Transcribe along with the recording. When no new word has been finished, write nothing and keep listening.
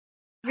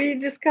We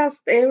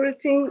discussed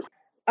everything.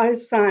 I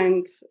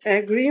signed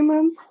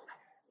agreements.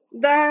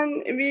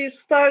 Then we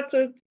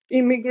started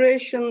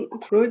immigration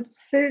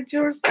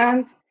procedures,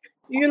 and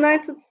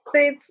United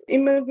States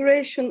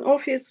Immigration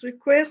Office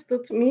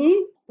requested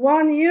me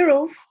 1 year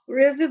of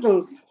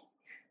residence,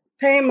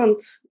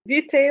 payment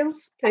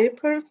details,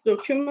 papers,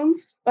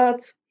 documents,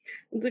 but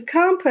the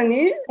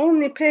company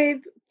only paid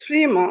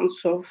 3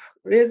 months of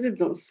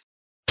residence.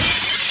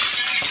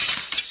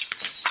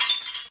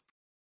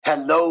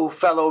 Hello,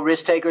 fellow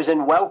risk takers,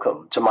 and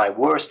welcome to my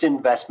worst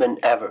investment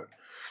ever.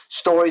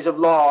 Stories of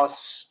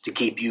loss to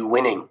keep you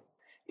winning.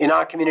 In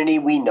our community,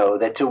 we know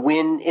that to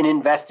win in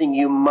investing,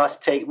 you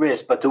must take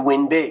risk, but to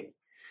win big,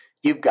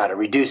 you've got to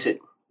reduce it.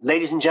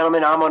 Ladies and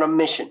gentlemen, I'm on a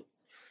mission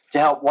to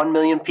help 1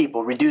 million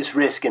people reduce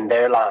risk in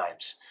their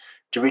lives.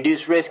 To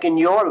reduce risk in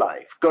your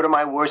life, go to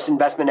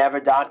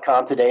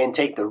myworstinvestmentever.com today and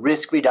take the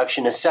risk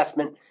reduction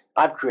assessment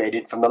I've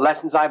created from the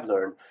lessons I've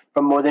learned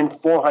from more than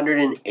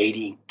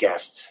 480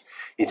 guests.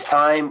 It's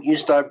time you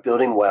start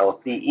building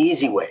wealth the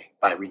easy way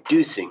by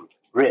reducing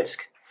risk.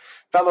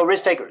 Fellow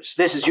risk takers,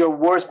 this is your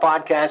worst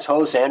podcast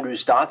host, Andrew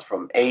Stotz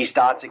from A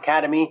Stotz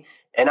Academy,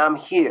 and I'm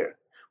here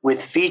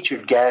with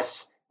featured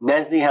guests,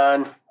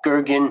 Neslihan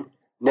Gurgin.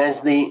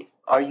 Nesli,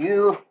 are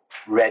you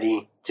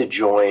ready to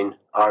join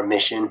our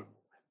mission?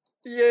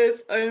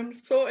 Yes, I am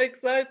so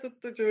excited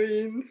to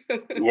join.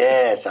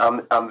 Yes,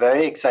 I'm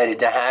very excited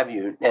to have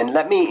you. And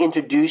let me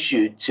introduce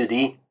you to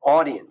the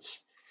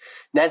audience.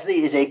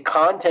 Nesli is a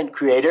content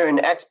creator and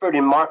expert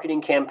in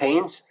marketing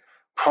campaigns,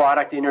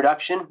 product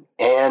introduction,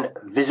 and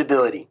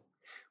visibility.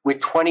 With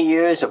 20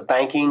 years of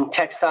banking,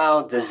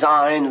 textile,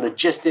 design,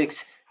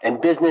 logistics, and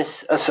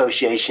business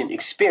association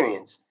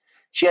experience,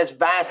 she has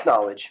vast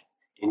knowledge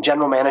in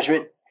general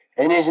management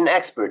and is an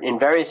expert in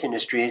various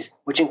industries,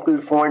 which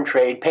include foreign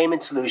trade,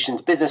 payment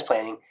solutions, business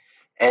planning,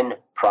 and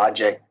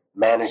project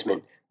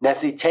management.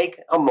 Nesli, take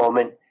a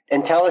moment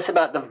and tell us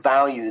about the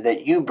value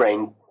that you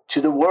bring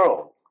to the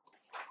world.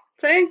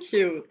 Thank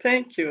you,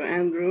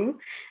 Andrew.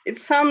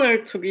 It's an honor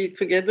to be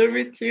together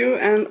with you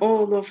and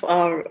all of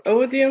our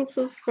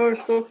audiences,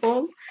 first of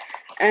all.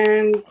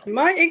 And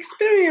my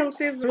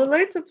experience is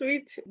related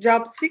with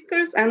job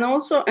seekers and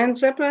also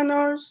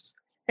entrepreneurs,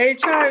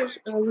 HR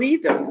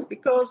leaders,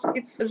 because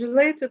it's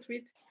related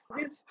with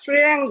this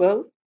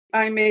triangle.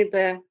 I made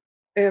a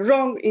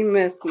wrong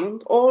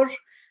investment, or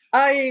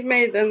I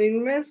made an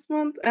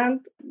investment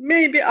and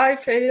maybe I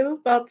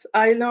failed, but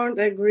I learned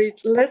a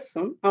great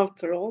lesson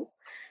after all.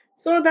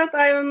 So that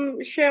I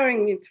am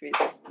sharing it with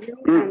you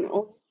and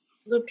all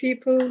the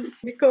people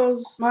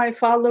because my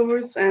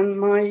followers and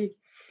my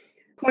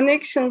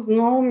connections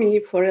know me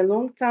for a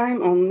long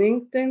time on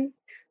LinkedIn.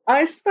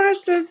 I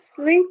started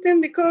LinkedIn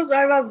because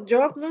I was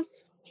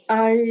jobless.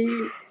 I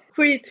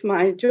quit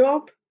my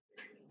job.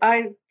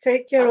 I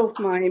take care of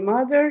my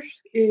mother.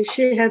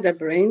 She had a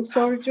brain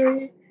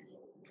surgery.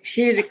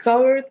 She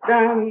recovered.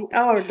 Then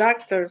our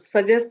doctor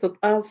suggested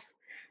us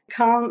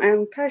calm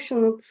and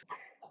passionate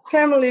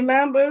family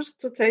members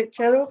to take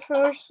care of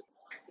her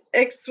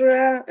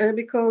extra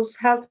because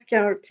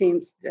healthcare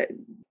teams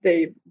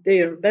they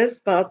their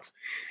best, but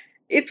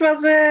it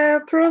was a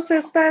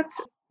process that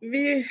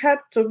we had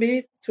to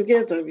be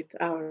together with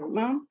our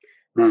mom.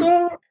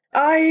 So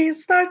I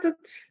started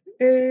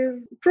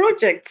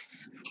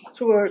projects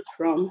to work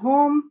from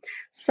home,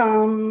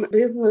 some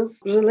business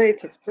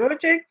related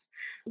projects.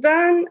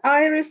 Then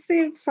I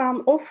received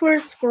some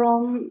offers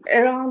from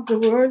around the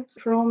world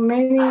from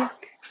many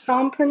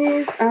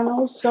companies and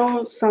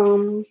also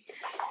some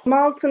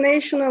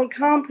multinational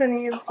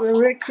companies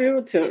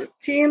recruiter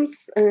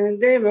teams.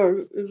 They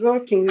were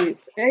working with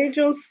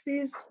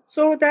agencies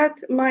so that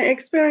my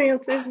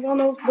experience is one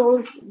of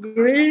those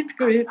great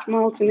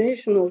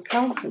multinational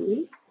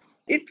companies.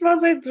 It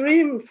was a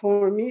dream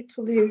for me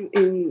to live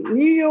in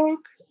New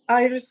York.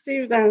 I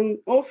received an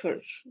offer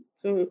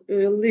to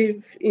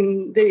live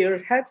in their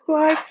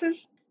headquarters,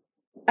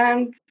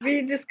 and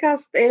we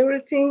discussed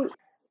everything.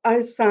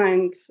 I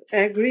signed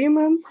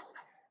agreements.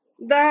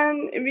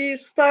 Then we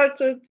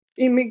started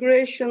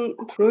immigration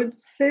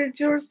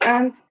procedures,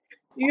 and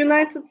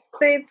United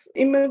States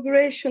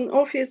Immigration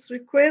Office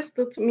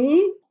requested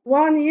me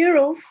 1 year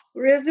of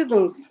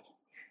residence,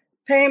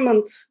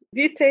 payment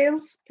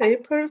details,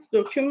 papers,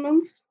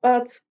 documents,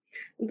 but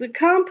the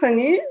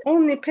company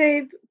only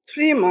paid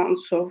 3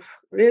 months of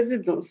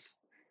residence.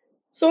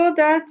 So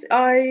that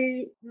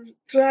I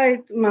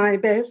tried my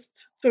best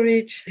to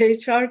reach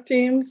HR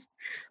teams.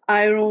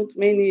 I wrote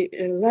many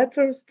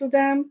letters to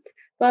them,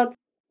 but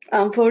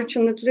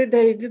unfortunately,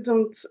 they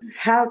didn't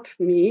help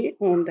me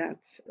on that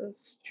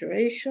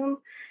situation.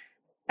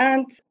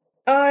 And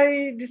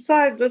I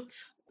decided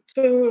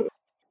to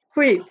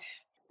quit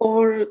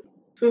or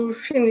to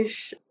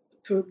finish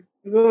to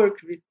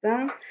work with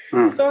them.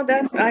 So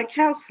that I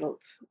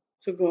canceled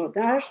to go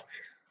there.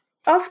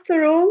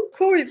 After all,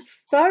 COVID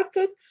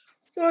started,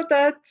 so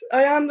that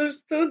I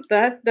understood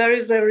that there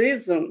is a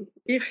reason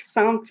if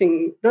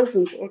something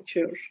doesn't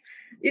occur.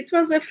 It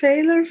was a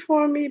failure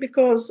for me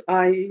because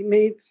I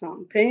made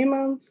some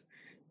payments.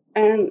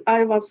 And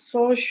I was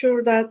so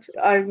sure that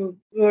I would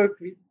work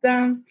with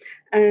them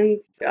and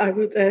I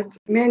would add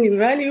many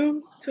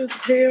value to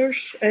their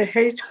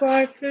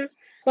headquarters.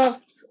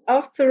 But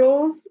after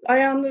all,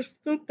 I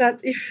understood that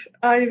if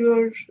I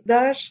were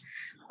there,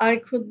 I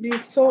could be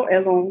so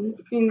alone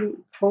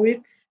in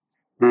COVID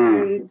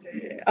Mm. and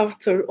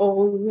after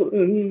all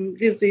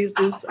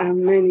diseases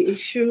and many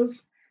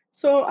issues.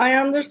 So I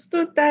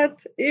understood that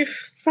if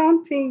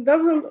something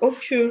doesn't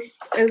occur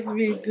as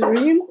we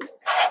dreamed,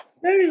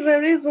 there is a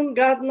reason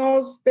God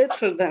knows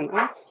better than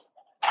us.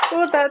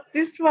 So that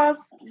this was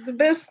the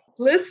best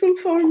lesson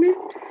for me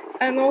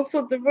and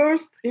also the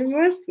worst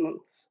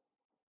investment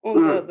on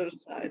the Mm. other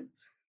side.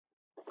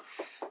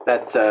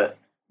 That's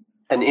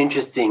an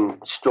interesting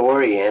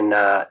story, and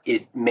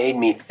it made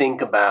me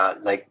think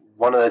about, like,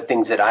 one of the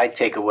things that I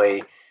take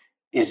away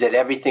is that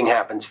everything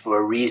happens for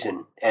a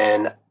reason.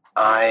 And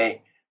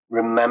I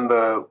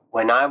remember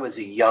when I was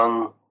a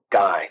young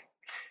guy,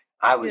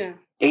 I was Yeah,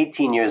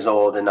 18 years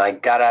old and I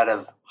got out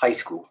of high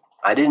school.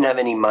 I didn't have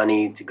any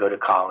money to go to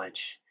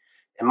college.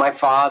 And my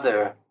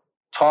father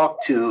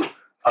talked to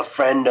a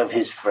friend of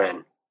his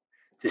friend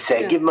to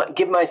say, yeah,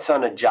 give my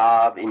son a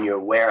job in your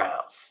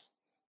warehouse.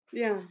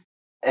 yeah,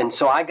 And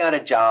so I got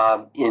a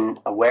job in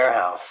a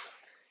warehouse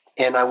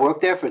and I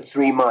worked there for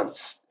 3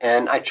 months.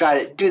 And I tried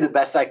to do the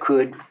best I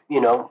could.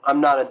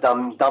 I'm not a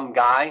dumb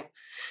guy.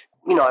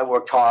 I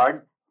worked hard.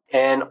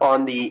 And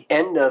on the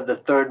end of the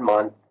third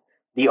month,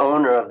 the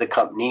owner of the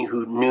company,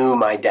 who knew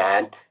my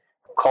dad,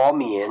 called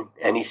me in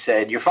and he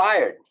said, "You're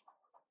fired."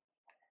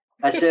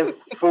 I said,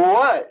 "For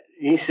what?"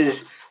 He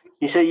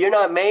said, "You're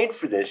not made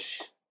for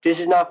this. This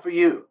is not for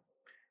you."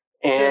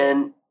 yeah,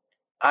 And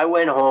I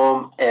went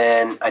home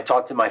and I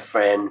talked to my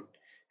friend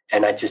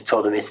and I just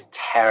told him it's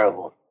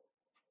terrible.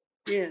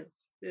 yes,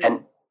 yes,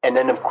 And and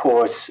then, of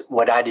course,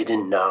 what I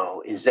didn't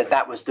know is that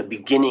that was the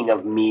beginning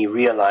of me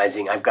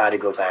realizing I've got to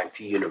go back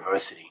to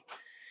university.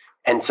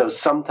 And so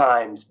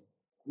sometimes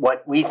what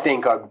we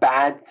think are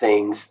bad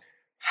things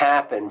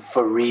happen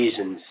for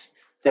reasons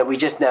that we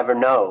just never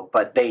know,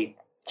 but they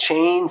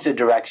change the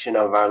direction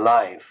of our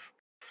life.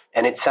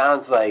 And it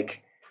sounds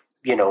like,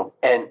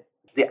 and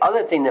the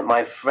other thing that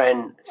my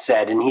friend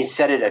said, and he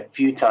said it a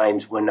few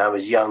times when I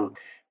was young,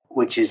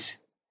 which is,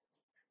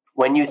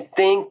 when you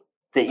think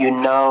that you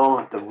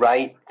know the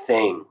right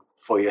thing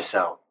for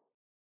yourself,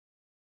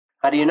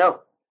 how do you know?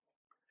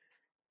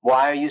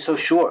 Why are you so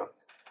sure?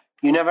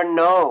 You never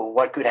know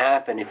what could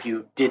happen if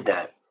you did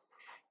that.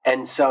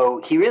 And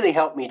so he really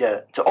helped me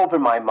to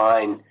open my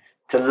mind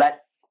to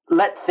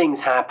let things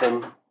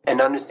happen and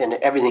understand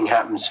that everything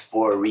happens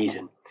for a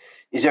reason.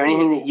 Is there yes.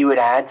 anything that you would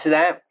add to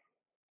that?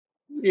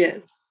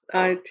 Yes,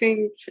 I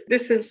think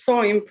this is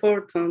so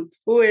important.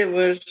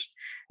 Whoever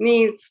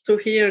needs to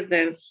hear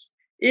this,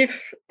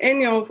 if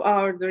any of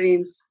our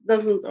dreams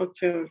doesn't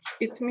occur,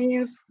 it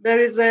means there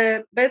is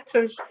a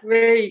better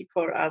way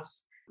for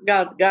us.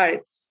 God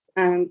guides,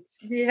 and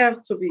we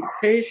have to be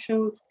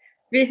patient.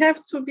 We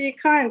have to be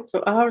kind to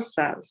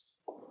ourselves,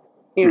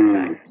 in Mm,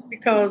 fact,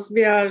 because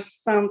we are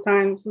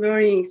sometimes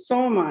worrying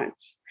so much.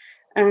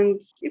 And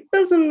it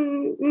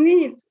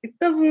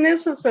doesn't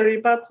necessary,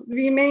 but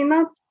we may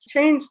not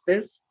change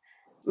this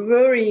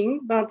worrying,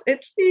 but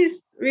at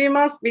least we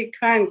must be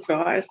kind to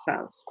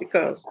ourselves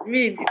because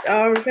we did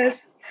our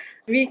best.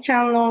 We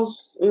can lose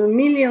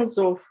millions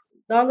of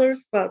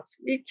dollars, but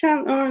we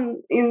can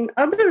earn in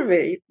other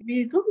way.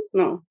 We don't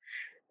know.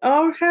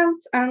 Our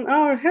health and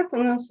our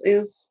happiness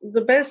is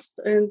the best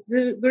and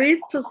the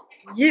greatest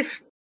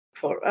gift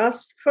for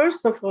us.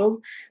 First of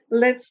all,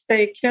 let's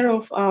take care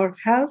of our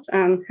health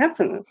and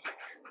happiness.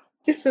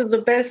 This is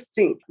the best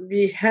thing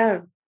we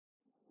have.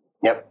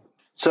 yep.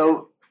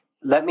 So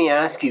let me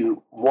ask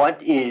you,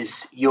 what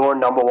is your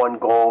number one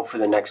goal for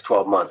the next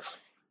 12 months?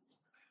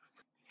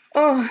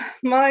 Oh,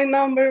 my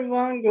number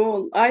one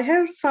goal. I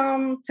have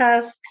some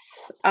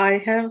tasks, I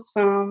have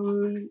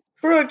some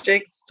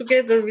projects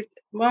together with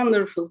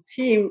wonderful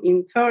team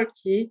in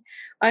Turkey.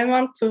 I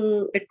want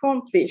to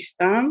accomplish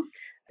them.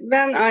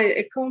 When I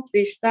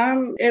accomplish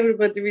them,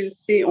 everybody will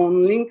see on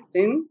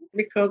LinkedIn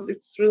because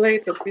it's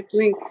related with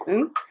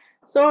LinkedIn.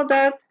 So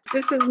that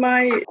this is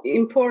my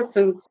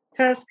important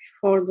task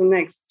for the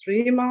next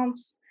 3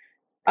 months.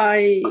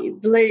 I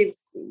delayed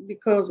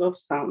because of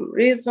some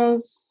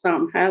reasons,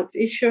 some health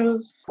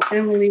issues,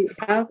 family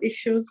health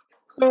issues,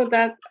 so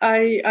that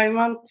I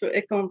want to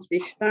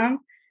accomplish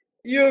them.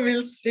 You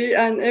will see,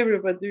 and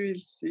everybody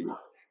will see.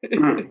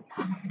 Mm,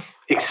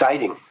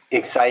 exciting,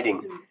 exciting.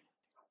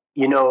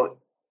 You know,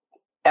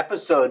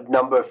 episode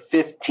number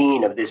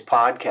 15 of this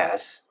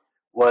podcast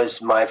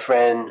was my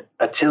friend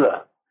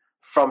Attila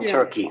from Yeah,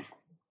 Turkey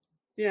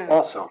yeah.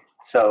 also.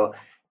 So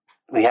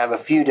we have a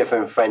few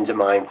different friends of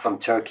mine from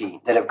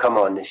Turkey that have come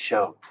on this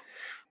show.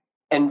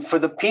 And for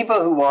the people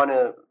who want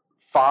to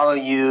follow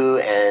you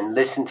and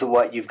listen to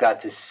what you've got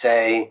to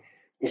say,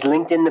 is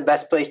LinkedIn the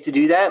best place to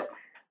do that?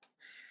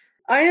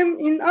 I am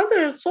in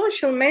other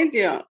social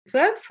media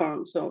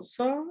platforms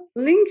also.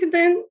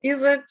 LinkedIn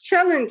is a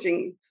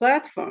challenging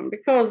platform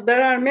because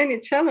there are many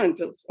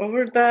challenges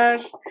over there.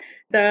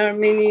 There are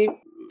many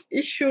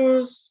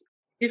issues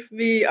if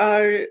we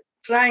are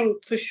trying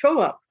to show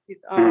up with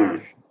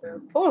our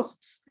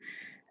posts.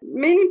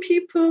 Many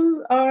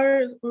people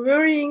are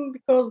worrying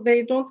because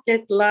they don't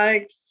get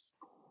likes,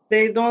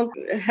 they don't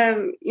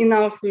have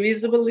enough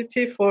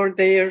visibility for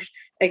their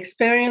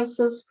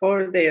experiences,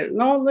 for their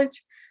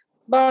knowledge.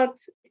 But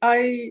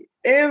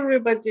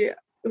everybody,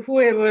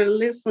 whoever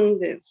listens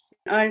this,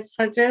 I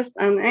suggest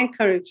and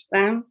encourage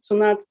them to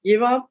not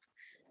give up,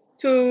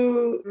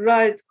 to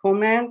write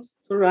comments,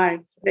 to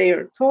write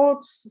their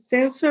thoughts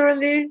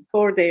sincerely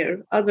for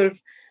their other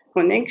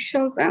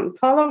connections and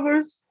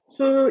followers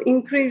to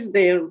increase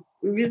their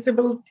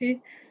visibility.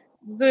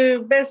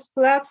 The best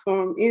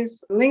platform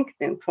is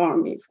LinkedIn for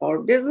me, for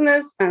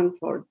business and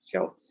for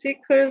job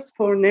seekers,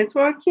 for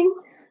networking,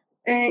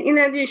 in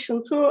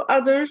addition to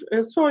other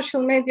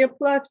social media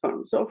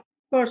platforms. Of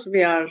course,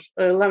 we are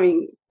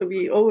loving to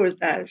be over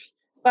there,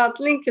 but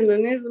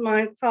LinkedIn is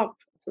my top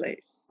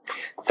place.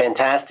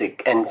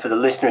 Fantastic. And for the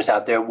listeners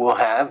out there, we'll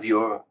have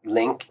your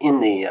link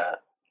in the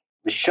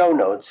show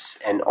notes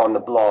and on the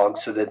blog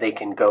so that they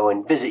can go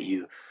and visit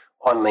you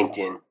on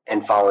LinkedIn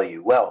and follow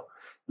you. Well,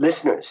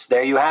 listeners,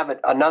 there you have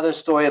it. Another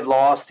story of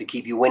loss to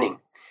keep you winning.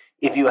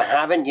 If you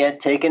haven't yet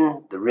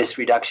taken the risk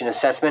reduction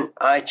assessment,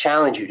 I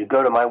challenge you to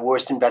go to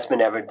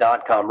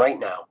myworstinvestmentever.com right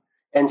now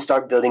and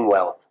start building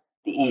wealth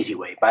the easy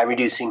way by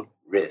reducing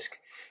risk.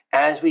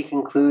 As we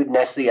conclude,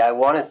 Nestle, I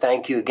want to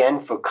thank you again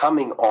for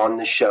coming on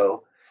the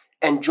show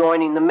and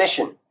joining the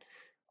mission.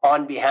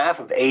 On behalf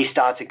of A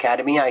Stotz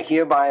Academy, I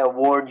hereby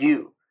award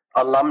you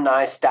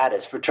alumni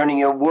status for turning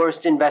your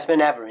worst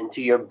investment ever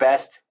into your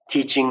best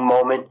teaching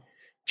moment.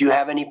 Do you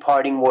have any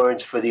parting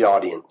words for the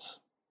audience?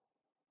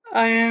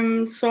 I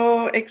am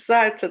so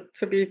excited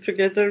to be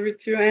together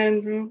with you,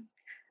 Andrew,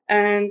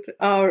 and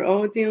our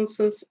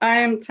audiences. I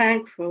am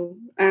thankful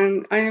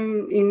and I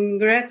am in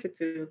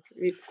gratitude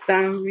with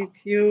them, with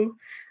you.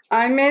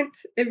 I met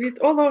with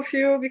all of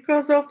you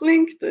because of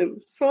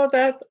LinkedIn, so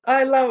that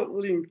I love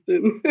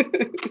LinkedIn.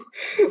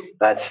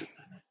 That's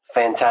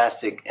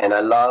fantastic. And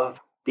I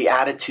love the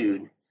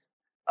attitude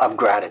of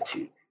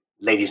gratitude,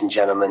 ladies and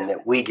gentlemen,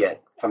 that we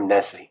get from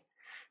Nestle.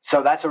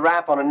 So that's a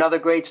wrap on another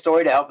great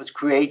story to help us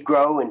create,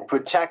 grow, and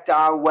protect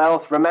our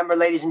wealth. Remember,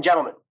 ladies and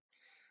gentlemen,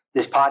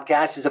 this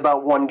podcast is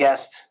about one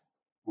guest,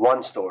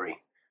 one story,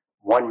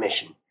 one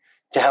mission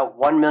to help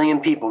 1 million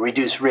people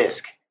reduce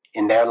risk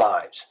in their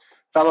lives.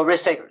 Fellow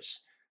risk takers,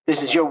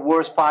 this is your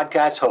worst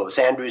podcast host,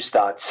 Andrew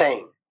Stotz,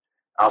 saying,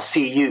 I'll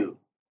see you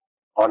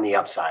on the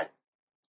upside.